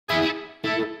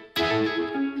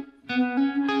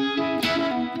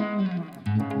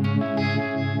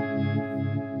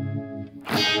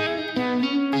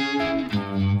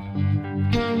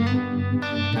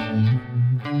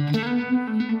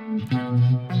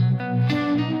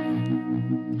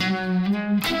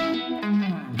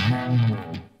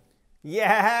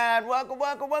Yeah, and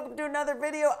welcome to another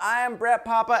video. I am Brett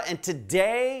Papa, and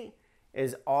today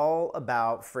is all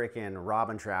about freaking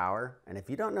Robin Trower. And if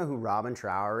you don't know who Robin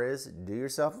Trower is, do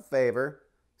yourself a favor,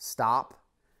 stop,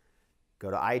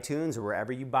 go to iTunes or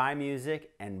wherever you buy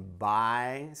music and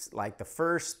buy like the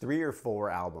first 3 or 4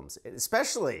 albums.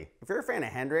 Especially if you're a fan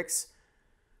of Hendrix,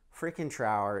 freaking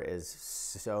Trower is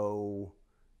so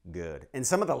good. And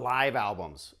some of the live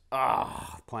albums,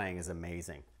 playing is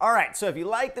amazing. All right, so if you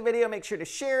like the video, make sure to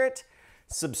share it,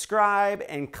 subscribe,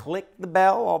 and click the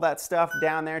bell, all that stuff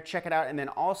down there. Check it out. And then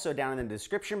also down in the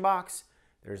description box,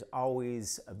 there's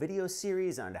always a video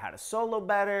series on how to solo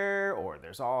better, or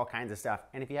there's all kinds of stuff.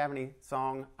 And if you have any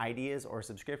song ideas or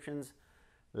subscriptions,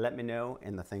 let me know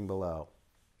in the thing below.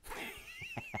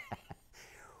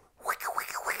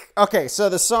 Okay, so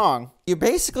the song, you're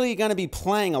basically going to be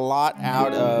playing a lot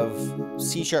out of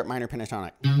C sharp minor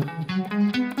pentatonic.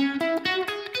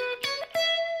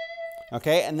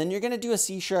 Okay, and then you're going to do a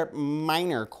C sharp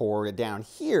minor chord down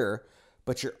here,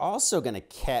 but you're also going to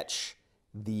catch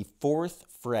the 4th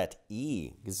fret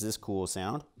E. Is this cool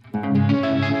sound? All right,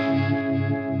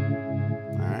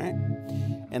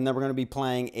 and then we're going to be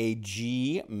playing a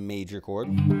G major chord.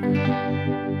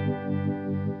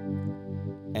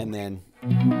 And then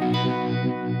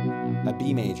a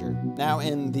B major. Now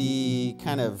in the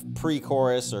kind of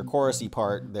pre-chorus or chorusy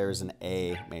part, there's an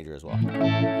A major as well.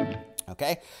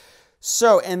 Okay,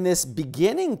 so in this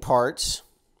beginning part,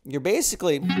 you're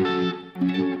basically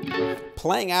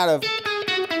playing out of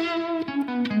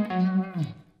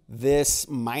this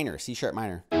minor, C sharp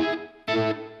minor.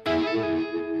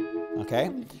 Okay,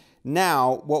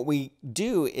 now what we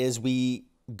do is we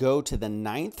go to the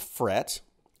 9th fret.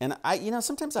 And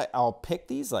sometimes I'll pick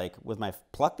these,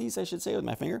 pluck these, I should say, with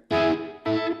my finger.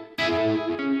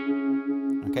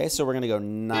 Okay, so we're gonna go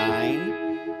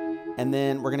 9, and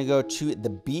then we're gonna go to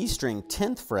the B string,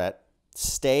 10th fret,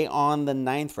 stay on the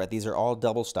 9th fret. These are all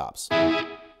double stops.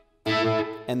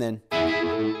 And then,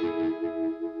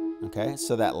 okay,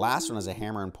 so that last one is a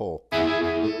hammer and pull.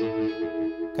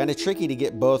 Kind of tricky to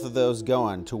get both of those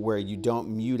going to where you don't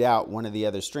mute out one of the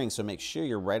other strings, so make sure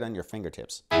you're right on your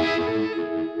fingertips.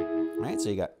 All right, so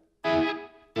you got,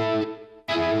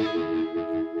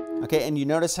 okay, and you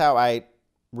notice how I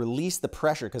release the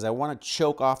pressure because I want to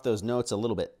choke off those notes a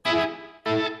little bit.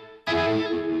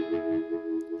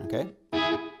 Okay.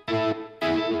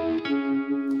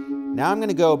 Now I'm going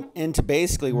to go into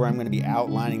basically where I'm going to be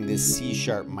outlining this C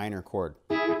sharp minor chord.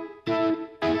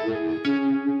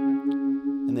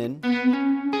 And then,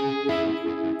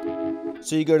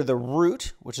 so you go to the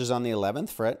root, which is on the 11th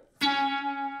fret.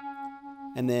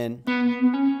 And then,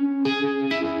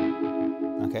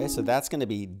 okay, so that's going to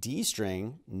be D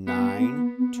string,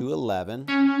 9 to 11.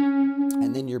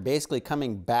 And then you're basically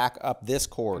coming back up this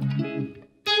chord.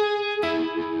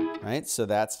 Right? So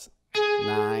that's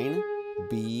 9,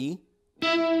 B,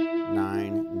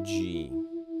 9, G.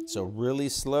 So really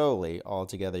slowly, all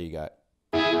together you got.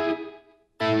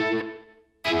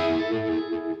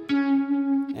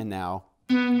 And now.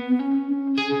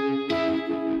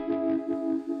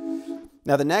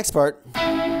 Now the next part,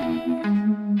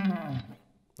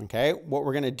 okay, what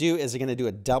we're going to do is we're going to do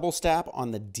a double step on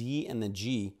the D and the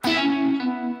G.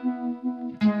 And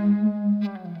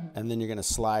then you're going to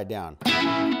slide down.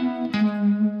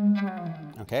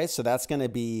 Okay, so that's going to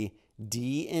be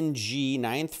D and G,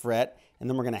 9th fret, and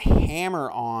then we're going to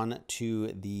hammer on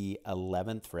to the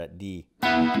 11th fret, D. All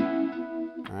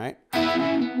right.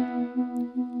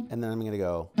 And then I'm going to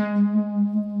go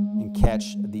and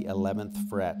catch the 11th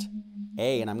fret,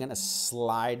 A, and I'm going to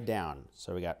slide down.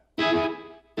 So we got.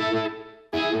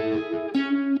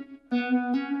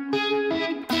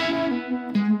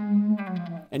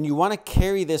 And you want to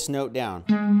carry this note down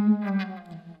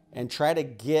and try to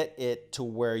get it to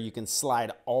where you can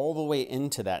slide all the way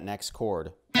into that next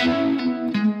chord.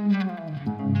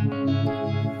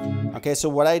 Okay, so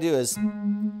what I do is,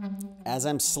 as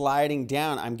I'm sliding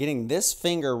down, I'm getting this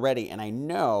finger ready, and I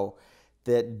know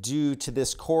that due to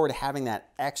this chord having that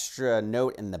extra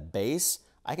note in the bass,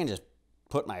 I can just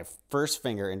put my first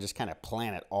finger and just kind of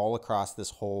plant it all across this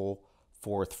whole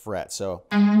 4th fret. So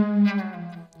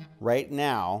right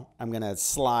now, I'm going to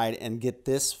slide and get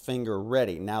this finger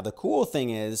ready. Now the cool thing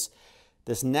is,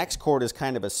 this next chord is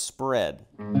kind of a spread.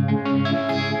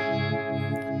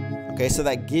 Okay, so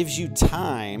that gives you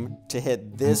time to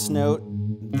hit this note,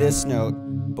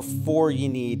 before you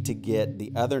need to get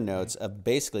the other notes of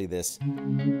basically this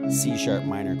C sharp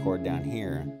minor chord down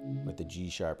here with the G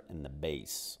sharp and the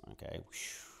bass. Okay,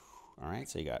 all right,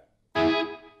 so you got.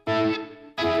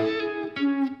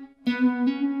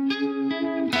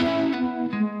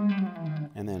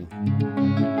 And then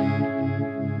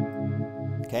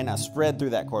Okay, now spread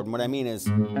through that chord. And what I mean is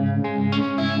one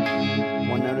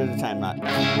note at a time, not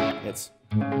it's.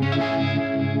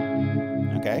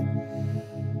 Okay.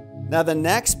 Now the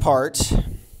next part,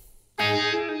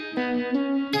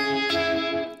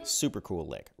 super cool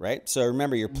lick, right? So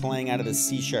remember, you're playing out of the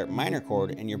C sharp minor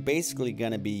chord, and you're basically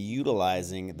going to be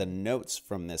utilizing the notes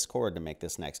from this chord to make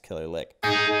this next killer lick.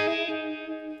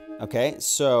 Okay,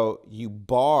 so you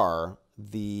bar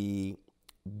the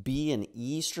B and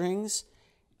E strings,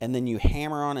 and then you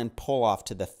hammer on and pull off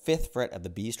to the 5th fret of the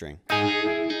B string.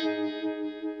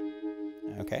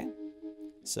 Okay,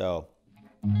 so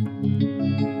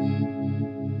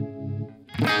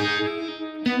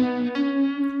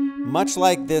much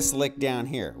like this lick down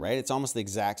here, right? It's almost the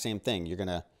exact same thing. You're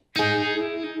gonna,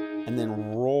 and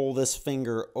then roll this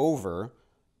finger over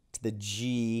to the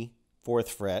G 4th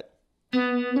fret.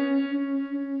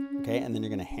 Okay, and then you're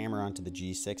gonna hammer onto the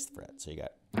G 6th fret. So you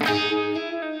got,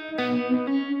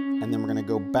 and then we're gonna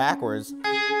go backwards,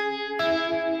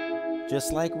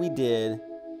 just like we did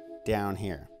down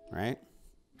here, right?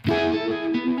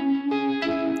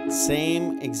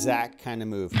 Same exact kind of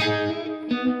move.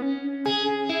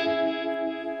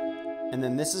 And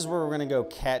then this is where we're going to go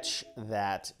catch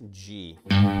that G.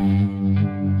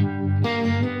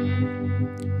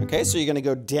 Okay, so you're going to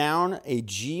go down a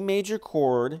G major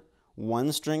chord,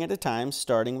 one string at a time,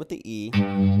 starting with the E.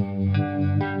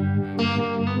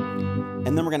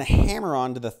 And then we're going to hammer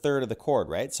on to the 3rd of the chord,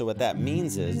 right? So what that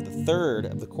means is the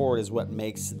 3rd of the chord is what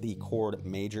makes the chord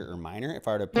major or minor. If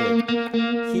I were to put it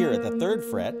here at the 3rd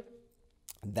fret,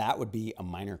 that would be a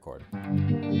minor chord.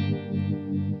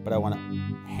 But I want to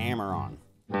hammer on.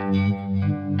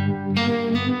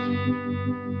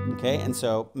 Okay, and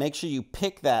so make sure you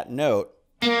pick that note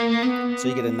so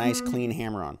you get a nice clean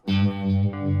hammer on.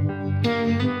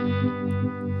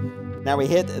 Now we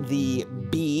hit the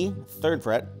B 3rd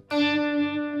fret.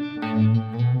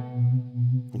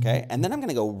 Okay, and then I'm going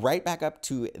to go right back up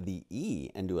to the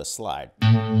E and do a slide.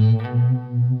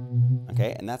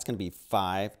 Okay, and that's going to be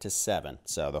 5 to 7.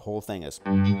 So the whole thing is.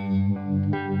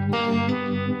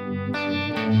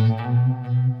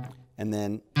 And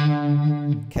then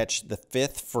catch the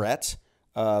 5th fret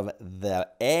of the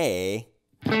A.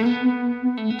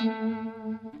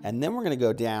 And then we're going to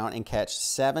go down and catch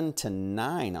 7 to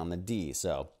 9 on the D.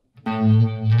 So.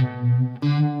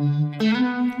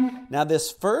 Now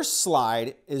this first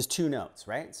slide is 2 notes,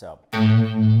 right? So.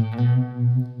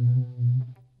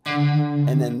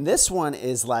 And then this one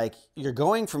is like, you're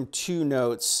going from 2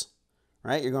 notes,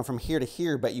 right? You're going from here to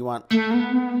here, but you want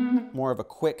more of a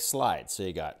quick slide. So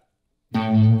you got,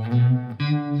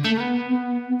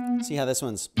 see how this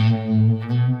one's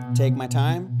take my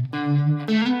time,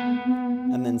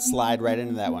 and then slide right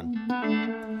into that one.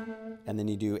 And then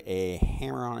you do a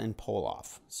hammer on and pull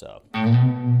off. So.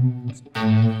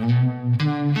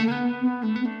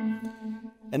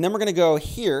 And then we're going to go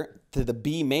here to the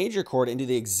B major chord and do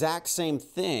the exact same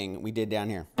thing we did down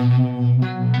here.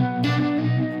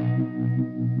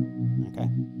 Okay.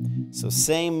 So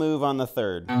same move on the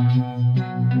 3rd.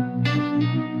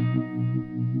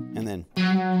 And then.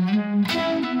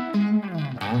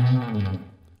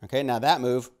 Okay, now that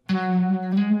move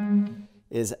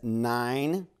is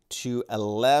 9 to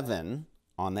 11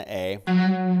 on the A.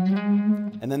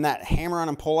 And then that hammer on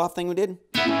and pull off thing we did,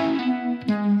 you're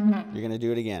going to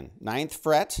do it again. 9th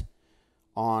fret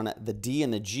on the D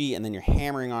and the G, and then you're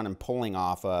hammering on and pulling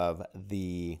off of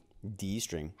the D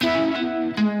string.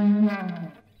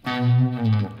 And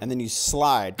then you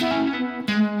slide.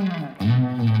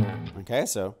 Okay,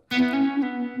 so.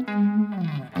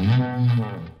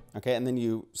 Okay, and then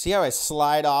you see how I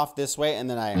slide off this way, and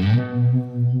then I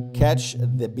catch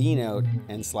the B note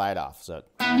and slide off. So,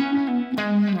 and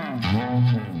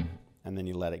then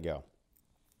you let it go.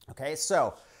 Okay,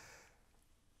 so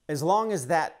as long as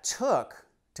that took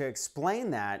to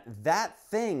explain that, that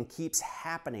thing keeps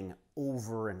happening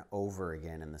over and over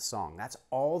again in the song. That's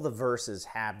all the verses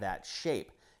have that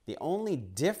shape. The only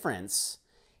difference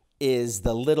is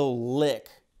the little lick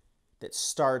that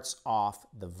starts off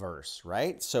the verse,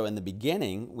 right? So in the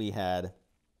beginning, we had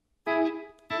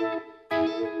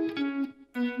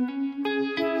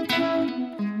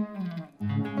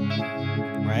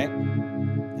right?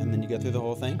 And then you go through the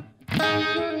whole thing.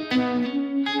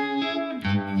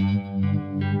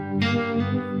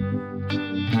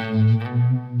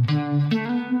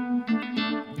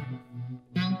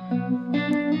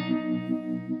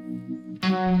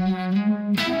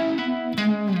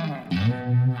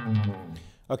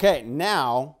 Okay,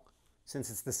 now, since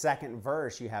it's the second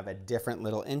verse, you have a different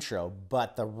little intro,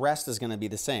 but the rest is going to be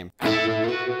the same.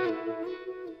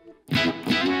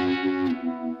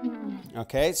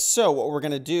 Okay, so what we're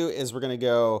gonna do is we're gonna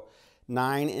go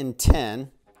 9 and 10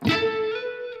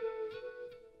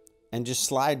 and just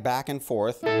slide back and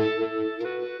forth.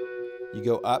 You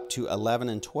go up to 11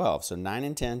 and 12. So 9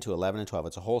 and 10 to 11 and 12.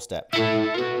 It's a whole step.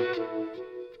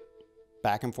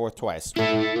 Back and forth twice.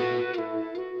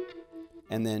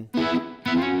 And then,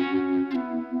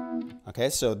 okay,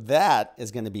 so that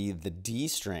is going to be the D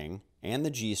string and the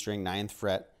G string, 9th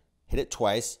fret. Hit it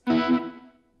twice, and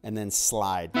then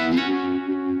slide.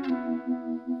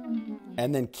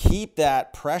 And then keep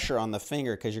that pressure on the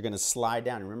finger because you're going to slide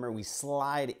down. Remember, we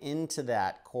slide into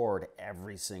that chord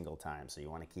every single time. So you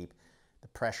want to keep the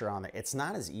pressure on there. It's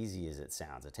not as easy as it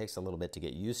sounds. It takes a little bit to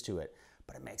get used to it,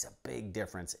 but it makes a big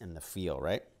difference in the feel,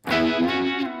 right? And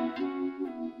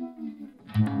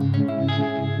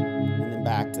then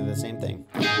back to the same thing.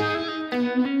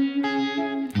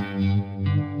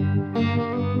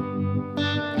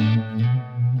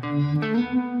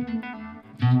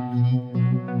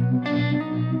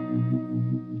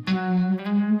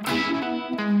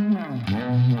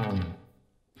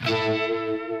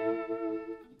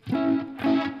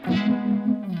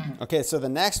 Okay, so the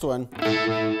next one,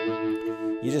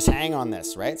 you just hang on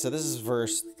this, right? So this is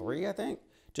verse 3, I think.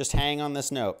 Just hang on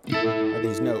this note, or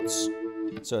these notes.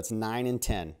 So it's 9 and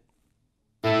 10,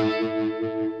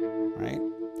 right?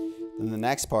 Then the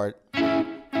next part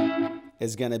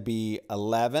is going to be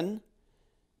 11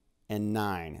 and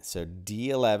 9. So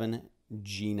D11,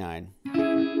 G9.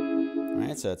 All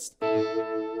right, so it's,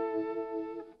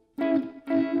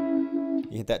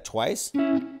 you hit that twice.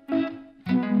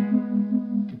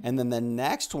 And then the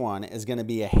next one is going to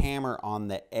be a hammer on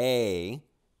the A,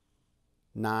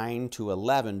 9 to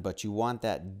 11, but you want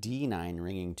that D9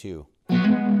 ringing too.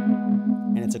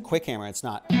 And it's a quick hammer, it's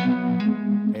not,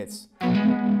 it's,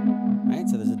 right?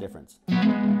 So there's a difference.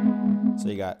 So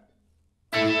you got,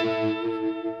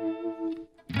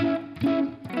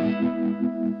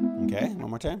 okay, one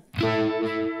more time.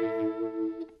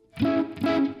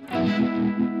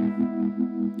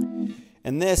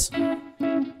 And this,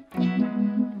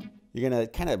 you're going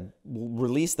to kind of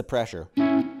release the pressure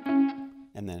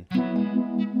and then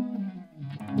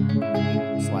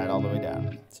slide all the way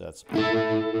down. So that's,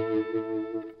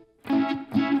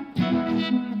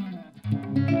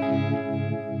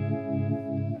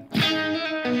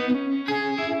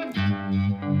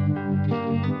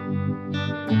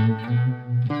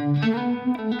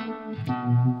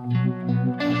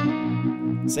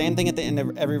 same thing at the end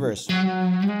of every verse.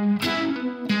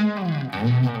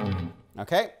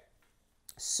 Okay?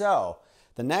 So,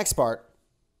 the next part,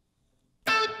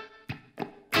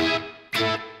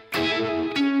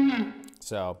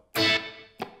 so,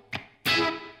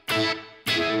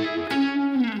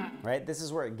 right, this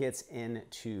is where it gets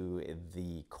into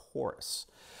the chorus.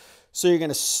 So you're going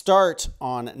to start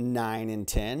on 9 and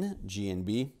 10, G and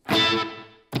B,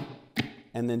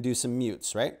 and then do some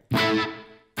mutes, right?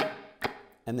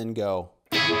 And then go,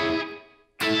 all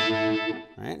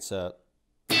right, so,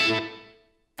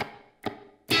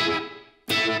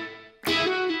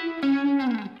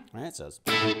 so it's,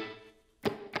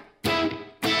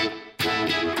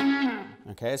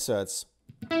 okay, so it's,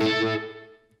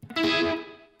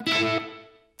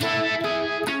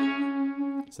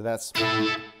 so that's,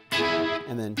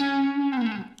 and then,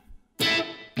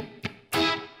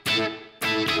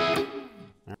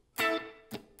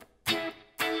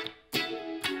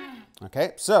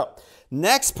 okay, so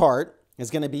next part is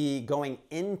going to be going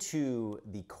into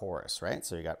the chorus, right?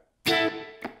 So you got,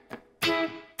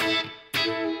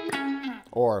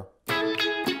 or,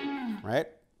 right?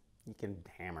 You can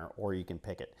hammer or you can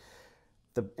pick it.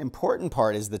 The important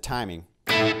part is the timing.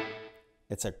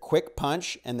 It's a quick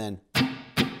punch and then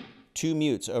 2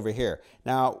 mutes over here.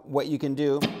 Now, what you can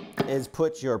do is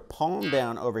put your palm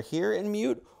down over here and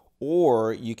mute,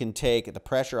 or you can take the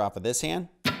pressure off of this hand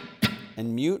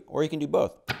and mute, or you can do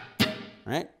both,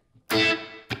 right?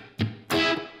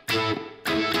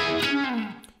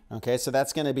 Okay, so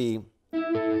that's going to be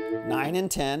 9 and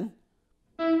 10.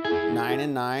 9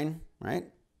 and 9, right?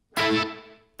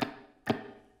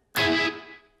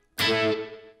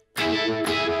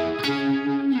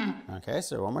 Okay,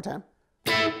 so one more time.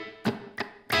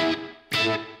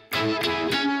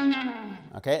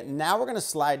 Okay, now we're going to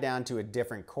slide down to a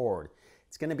different chord.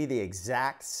 It's going to be the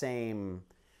exact same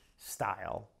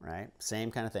style, right?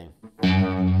 Same kind of thing.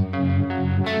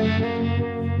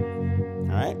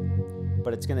 All right,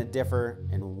 but it's going to differ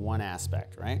in one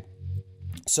aspect, right?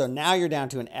 So now you're down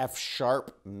to an F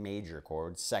sharp major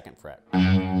chord, 2nd fret.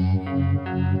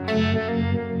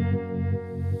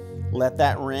 Let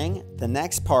that ring. The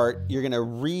next part, you're going to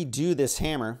redo this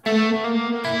hammer,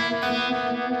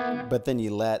 but then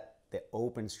you let the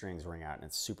open strings ring out, and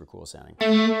it's super cool sounding.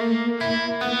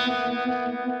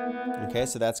 Okay,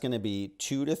 so that's going to be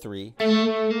 2 to 3.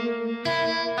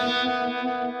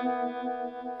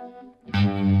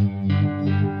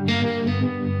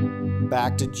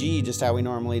 Back to G, just how we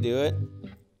normally do it.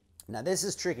 Now this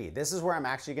is tricky. This is where I'm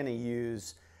actually going to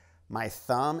use my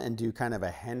thumb and do kind of a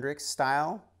Hendrix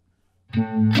style.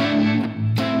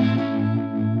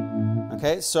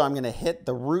 Okay, so I'm going to hit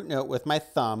the root note with my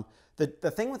thumb.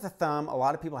 The thing with the thumb, a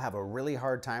lot of people have a really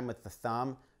hard time with the thumb.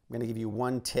 I'm going to give you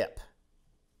one tip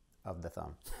of the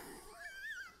thumb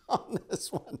on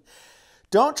this one.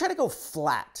 Don't try to go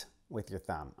flat with your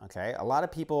thumb, okay? A lot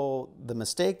of people, the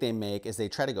mistake they make is they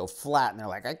try to go flat and they're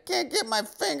like, I can't get my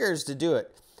fingers to do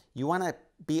it. You want to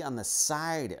be on the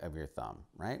side of your thumb,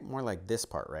 right? More like this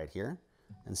part right here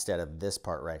instead of this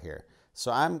part right here.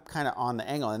 So I'm kind of on the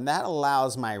angle, and that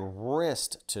allows my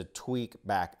wrist to tweak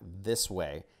back this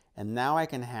way. And now I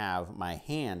can have my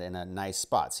hand in a nice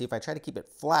spot. See, if I try to keep it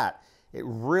flat, it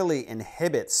really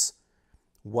inhibits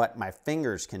what my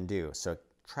fingers can do. So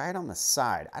try it on the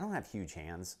side. I don't have huge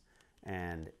hands,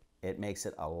 and it makes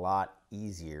it a lot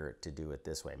easier to do it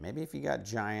this way. Maybe if you got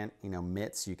giant,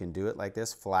 mitts, you can do it like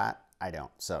this, flat. I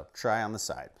don't. So try on the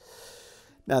side.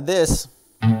 Now this,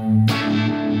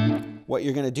 what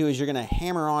you're going to do is you're going to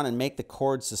hammer on and make the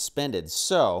chord suspended.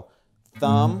 So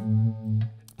thumb,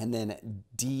 and then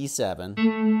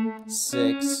D7,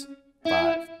 6,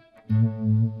 5.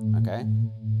 Okay?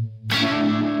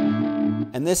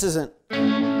 And this isn't,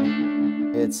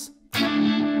 it's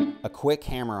a quick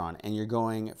hammer on, and you're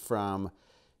going from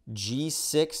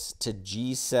G6 to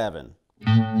G7.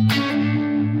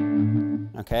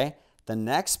 Okay? The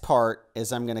next part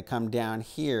is I'm going to come down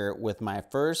here with my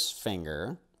first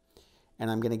finger,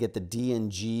 and I'm going to get the D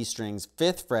and G strings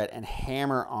 5th fret and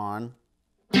hammer on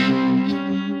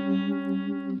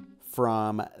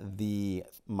from the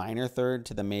minor third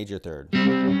to the major third.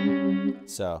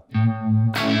 So.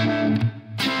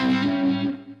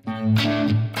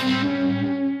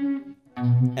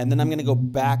 And then I'm going to go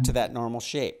back to that normal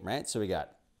shape, right? So we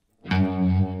got.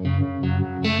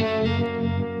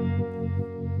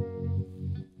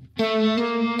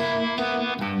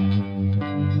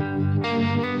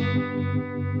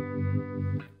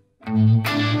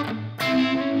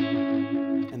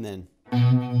 And then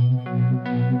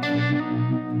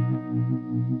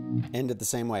end it the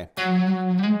same way.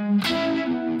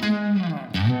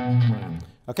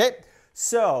 Okay,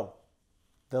 so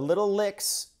the little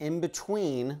licks in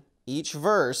between each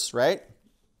verse, right?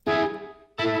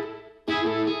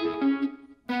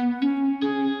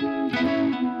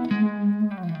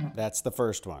 That's the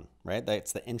first one, right?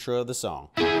 That's the intro of the song.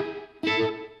 And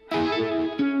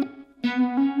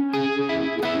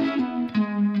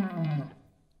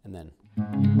then,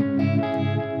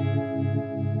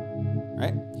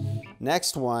 right?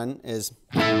 Next one is,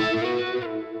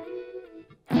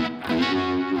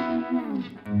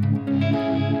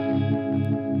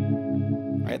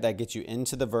 right? That gets you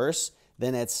into the verse.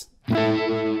 Then it's,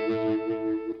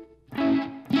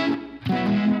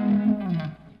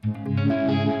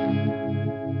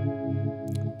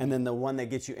 and then the one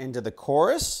that gets you into the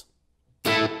chorus,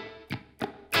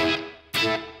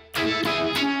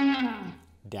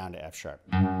 down to F sharp.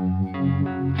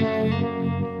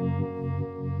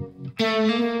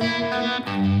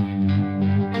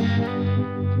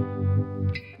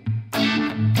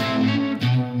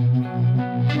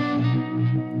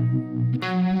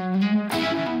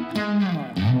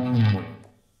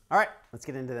 All right, let's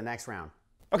get into the next round.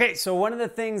 Okay, so one of the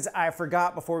things I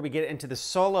forgot before we get into the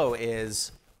solo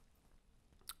is,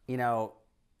 a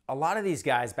lot of these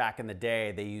guys back in the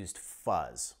day, they used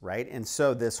fuzz, right? And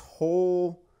so this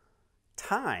whole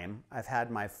time, I've had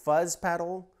my fuzz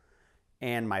pedal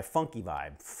and my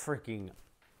Funky-Vibe. Freaking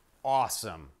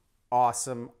awesome,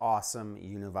 awesome, awesome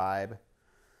Uni-Vibe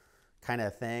kind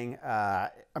of thing. I'm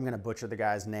going to butcher the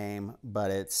guy's name, but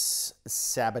it's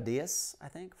Sabbadius, I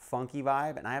think,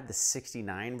 Funky-Vibe. And I have the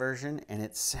 69 version, and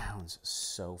it sounds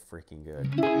so freaking good.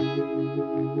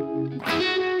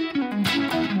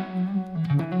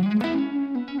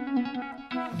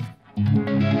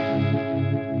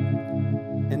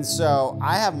 And so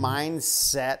I have mine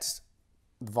set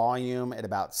volume at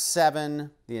about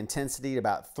 7, the intensity at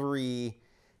about 3,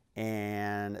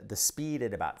 and the speed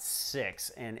at about 6.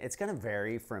 And it's going to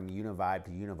vary from Uni-Vibe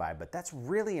to Uni-Vibe, but that's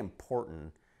really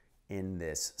important in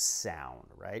this sound,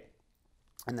 right?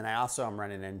 And then I also am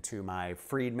running into my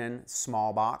Friedman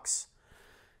Small Box,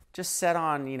 just set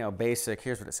on, basic.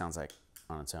 Here's what it sounds like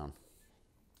on its own.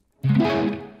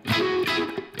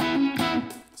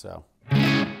 So.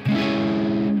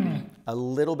 a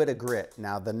little bit of grit.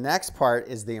 Now the next part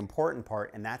is the important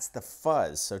part, and that's the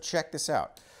fuzz. So check this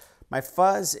out. My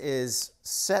fuzz is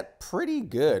set pretty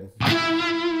good.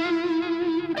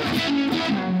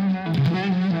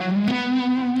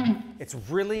 It's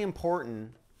really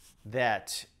important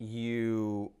that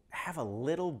you have a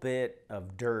little bit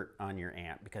of dirt on your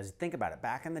amp, because think about it,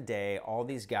 back in the day, all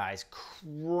these guys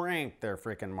cranked their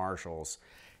freaking Marshalls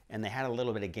and they had a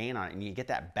little bit of gain on it, and you get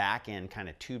that back end kind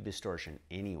of tube distortion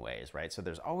anyways, right? So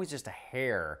there's always just a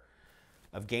hair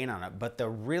of gain on it. But the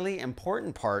really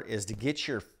important part is to get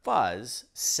your fuzz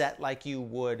set like you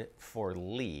would for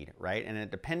lead, right?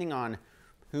 And depending on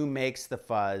who makes the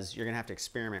fuzz, you're gonna have to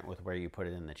experiment with where you put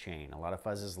it in the chain. A lot of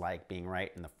fuzzes like being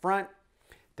right in the front.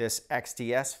 This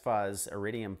XDS fuzz,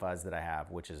 Iridium fuzz that I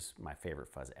have, which is my favorite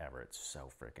fuzz ever, it's so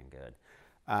freaking good,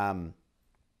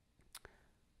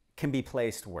 can be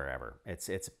placed wherever.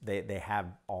 They have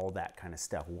all that kind of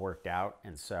stuff worked out,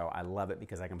 and so I love it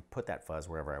because I can put that fuzz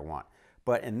wherever I want.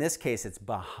 But in this case, it's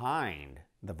behind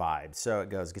the vibe. So it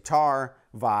goes guitar,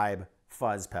 vibe,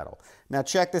 fuzz pedal. Now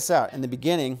check this out. In the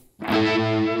beginning,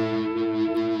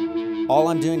 all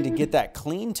I'm doing to get that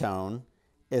clean tone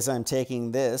is I'm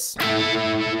taking this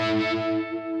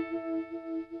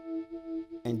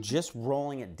and just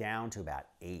rolling it down to about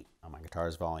 8 on my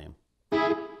guitar's volume.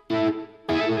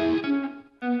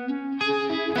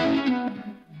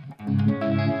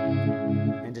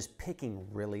 And just picking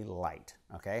really light,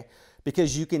 okay?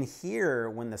 Because you can hear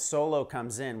when the solo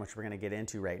comes in, which we're gonna get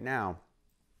into right now,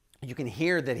 you can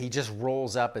hear that he just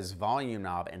rolls up his volume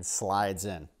knob and slides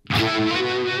in.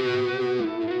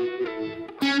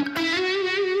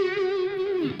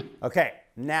 Okay,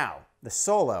 now the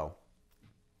solo,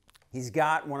 he's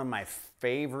got one of my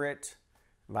favorite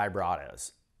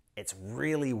vibratos. It's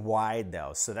really wide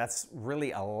though, so that's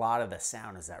really a lot of the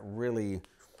sound is that really,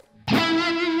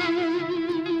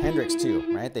 Hendrix too,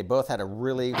 right? They both had a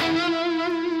really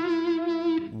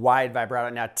wide vibrato.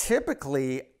 Now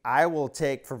typically I will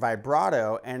take for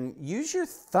vibrato and use your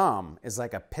thumb as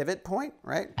like a pivot point,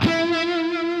 right?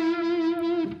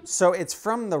 So it's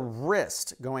from the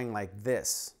wrist going like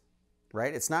this,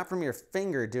 right? It's not from your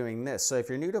finger doing this. So if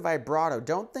you're new to vibrato,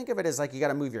 don't think of it as like you got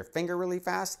to move your finger really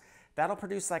fast. That'll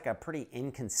produce like a pretty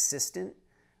inconsistent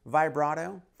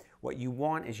vibrato. What you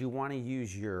want is you want to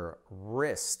use your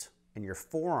wrist and your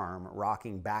forearm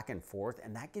rocking back and forth,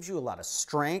 and that gives you a lot of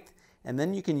strength. And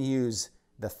then you can use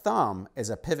the thumb as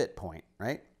a pivot point,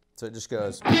 right? So it just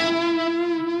goes.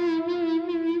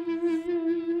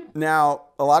 Now,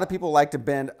 a lot of people like to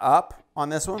bend up on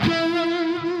this one,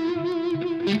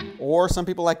 or some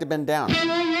people like to bend down.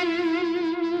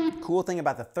 Cool thing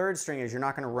about the third string is you're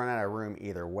not going to run out of room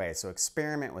either way. So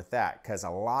experiment with that, because a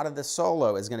lot of the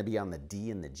solo is going to be on the D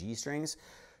and the G strings.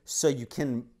 So you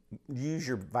can use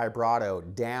your vibrato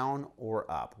down or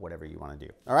up, whatever you want to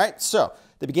do. All right, so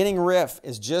the beginning riff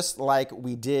is just like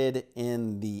we did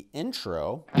in the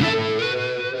intro.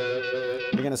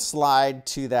 You're going to slide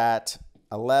to that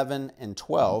 11 and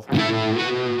 12.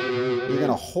 You're going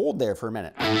to hold there for a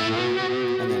minute.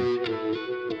 And then,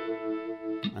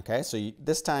 okay, so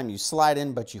this time you slide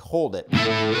in, but you hold it.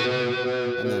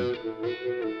 And then,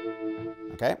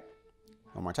 okay,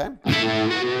 one more time.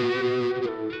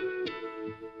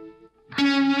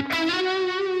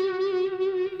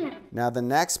 Now the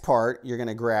next part, you're going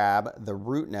to grab the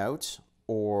root note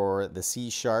or the C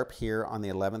sharp here on the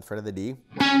 11th fret of the D.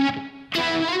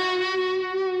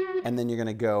 And then you're going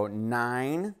to go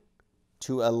 9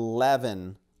 to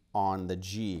 11 on the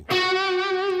G.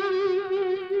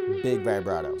 Big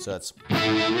vibrato. So it's,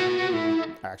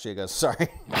 actually it goes, sorry.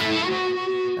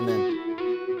 And then,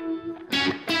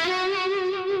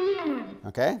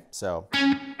 okay, so.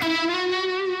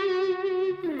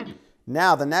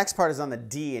 Now the next part is on the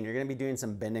D, and you're going to be doing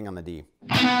some bending on the D.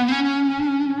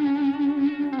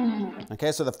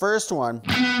 Okay, so the first one,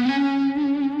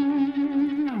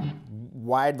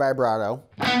 wide vibrato,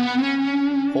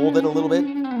 hold it a little bit,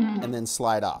 and then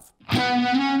slide off.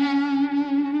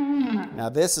 Now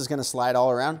this is going to slide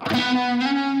all around.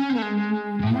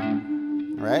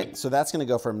 All right, so that's going to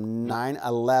go from 9,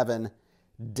 11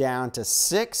 down to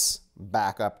 6,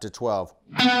 back up to 12.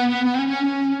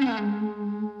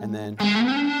 And then,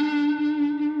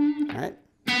 all right,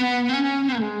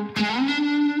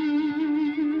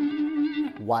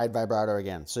 wide vibrato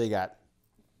again. So you got,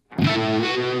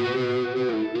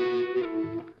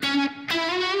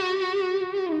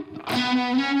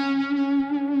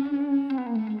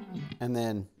 and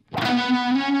then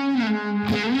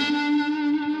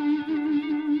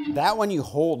that one you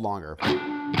hold longer.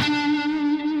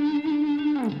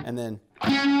 And then,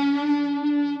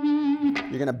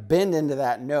 you're gonna bend into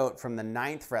that note from the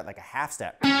 9th fret like a half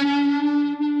step.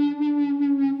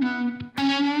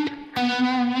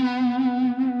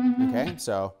 Okay,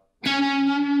 so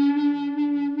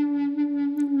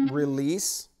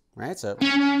release, right? So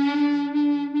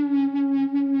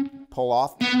pull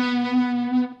off,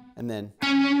 and then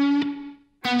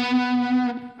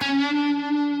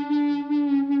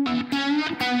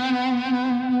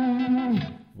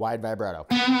wide vibrato.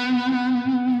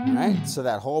 All right, so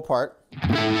that whole part.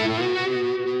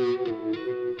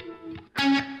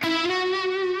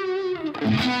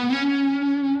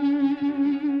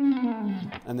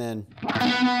 And then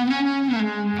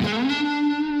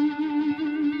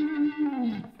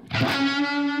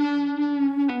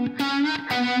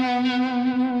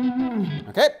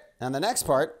okay, and the next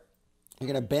part, you're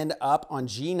gonna bend up on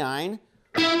G9,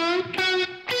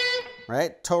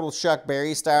 right? Total Chuck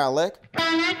Berry style lick.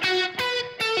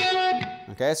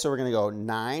 Okay, so we're gonna go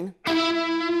 9,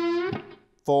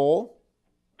 full,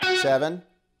 7,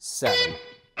 7.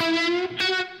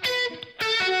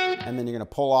 And then you're gonna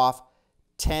pull off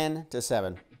 10 to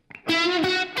 7.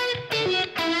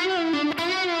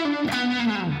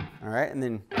 All right, and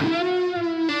then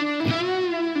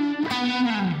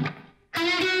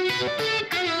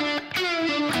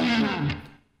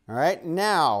all right,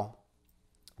 now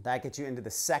that gets you into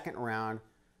the second round.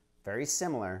 Very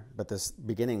similar, but this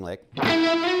beginning lick.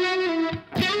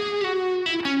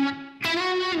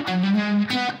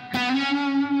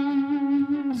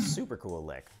 Super cool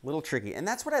lick, little tricky. And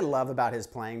that's what I love about his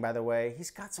playing, by the way. He's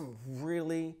got some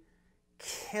really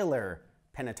killer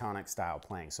pentatonic style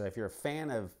playing. So if you're a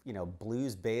fan of, you know,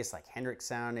 blues bass, like Hendrix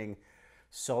sounding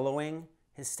soloing,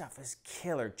 his stuff is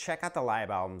killer. Check out the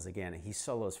live albums again. He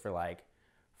solos for like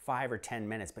 5 or 10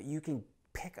 minutes, but you can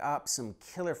pick up some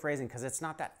killer phrasing because it's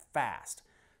not that fast.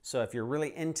 So if you're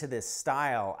really into this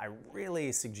style, I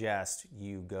really suggest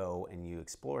you go and you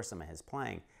explore some of his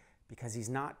playing because he's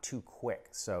not too quick.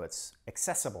 So it's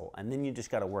accessible, and then you just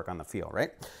got to work on the feel,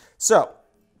 right? So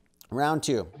round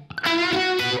 2.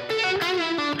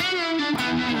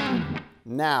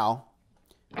 Now,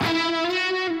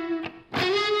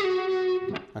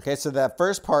 okay, so that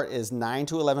first part is 9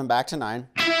 to 11 back to 9.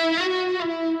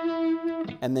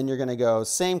 And then you're gonna go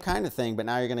same kind of thing, but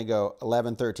now you're gonna go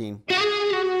 11, 13.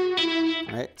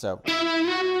 All right, so.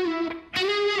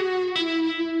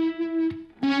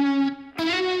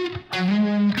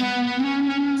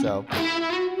 So.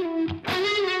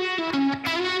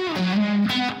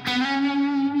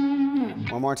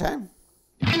 One more time.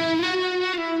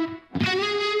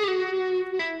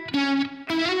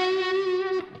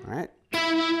 All right.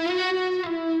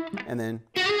 And then.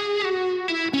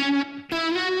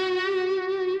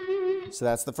 So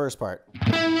that's the first part.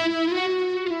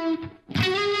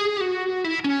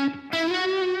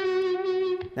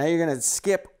 Now you're gonna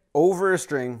skip over a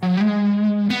string.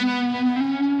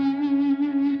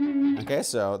 Okay,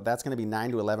 so that's gonna be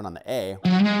 9 to 11 on the A.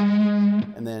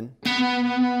 And then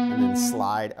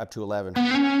slide up to 11. All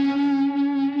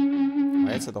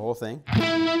right, so the whole thing.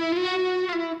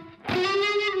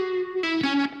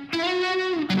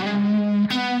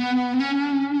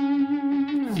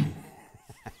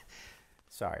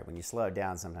 Sorry, when you slow it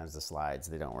down, sometimes the slides,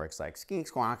 they don't work. It's like skink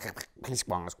squonk,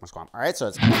 squonk, squonk, squonk. All right, so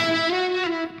it's.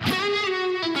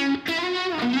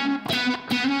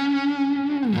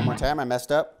 One more time, I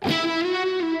messed up.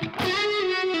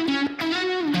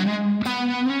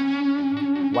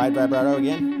 Wide vibrato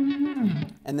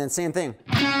again. And then same thing.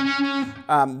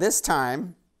 This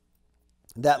time,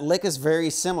 that lick is very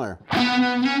similar.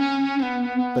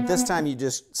 But this time you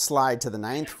just slide to the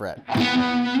 9th fret.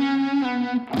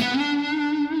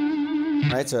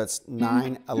 Right, so it's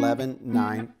 9, 11,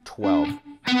 9, 12.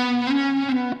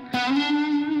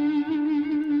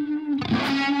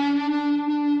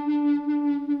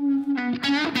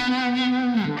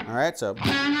 All right, so.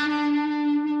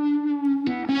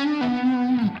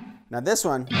 Now this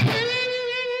one,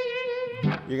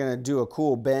 you're gonna do a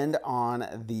cool bend on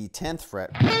the 10th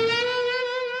fret.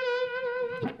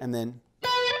 And then.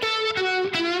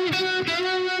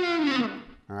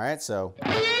 All right, so.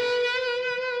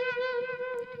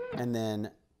 And then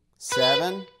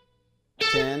 7,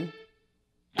 10,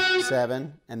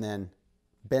 7, and then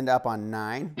bend up on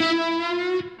 9.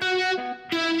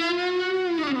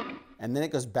 And then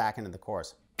it goes back into the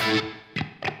chorus. You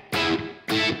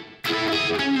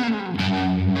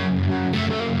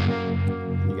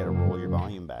gotta roll your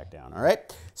volume back down, all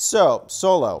right? So,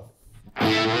 solo.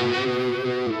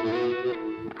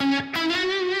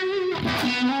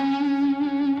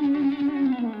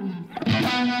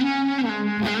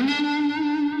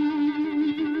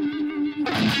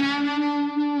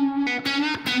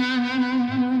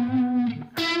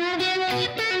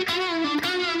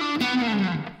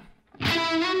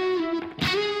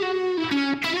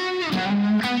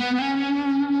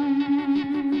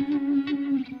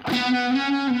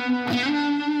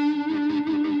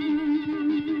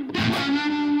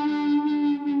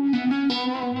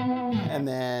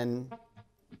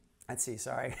 Let's see,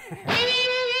 sorry.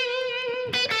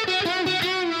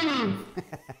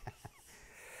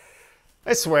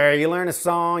 I swear, you learn a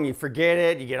song, you forget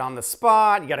it, you get on the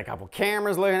spot, you got a couple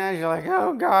cameras looking at you, you're like,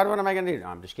 oh God, what am I gonna do? No,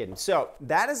 I'm just kidding. So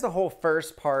that is the whole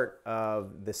first part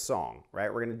of the song,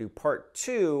 right? We're gonna do part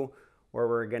 2, where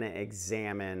we're gonna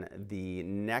examine the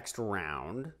next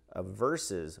round of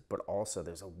verses, but also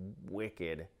there's a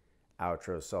wicked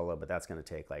outro solo, but that's gonna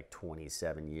take like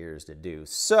 27 years to do.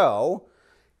 So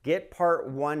get part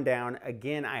 1 down.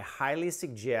 Again, I highly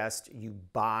suggest you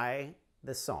buy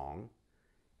the song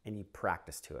and you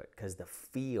practice to it, because the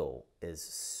feel is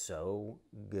so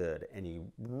good and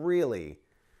you really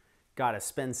got to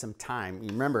spend some time. You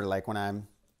remember, like when I'm,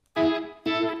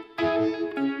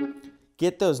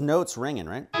 get those notes ringing,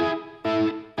 right?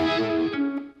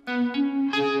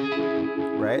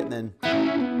 Right, and then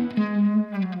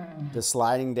the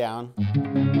sliding down.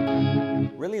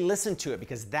 Really listen to it,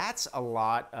 because that's a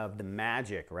lot of the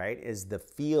magic, right? Is the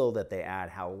feel that they add,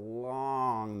 how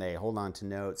long they hold on to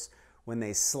notes when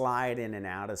they slide in and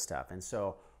out of stuff. And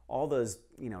so all those,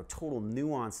 total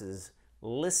nuances,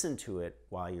 listen to it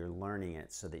while you're learning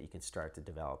it so that you can start to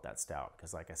develop that style.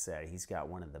 Because like I said, he's got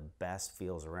one of the best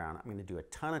feels around. I'm gonna do a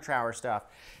ton of Trower stuff.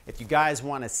 If you guys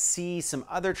wanna see some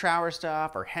other Trower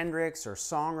stuff or Hendrix or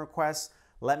song requests,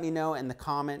 let me know in the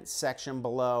comment section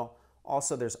below.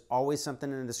 Also, there's always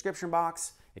something in the description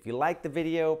box. If you like the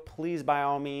video, please by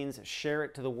all means share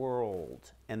it to the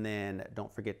world. And then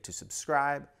don't forget to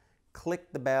subscribe,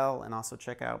 click the bell, and also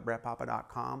check out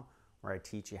brettpapa.com, where I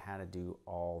teach you how to do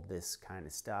all this kind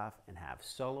of stuff and have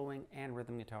soloing and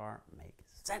rhythm guitar make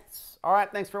sense. All right,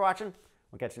 thanks for watching.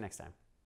 We'll catch you next time.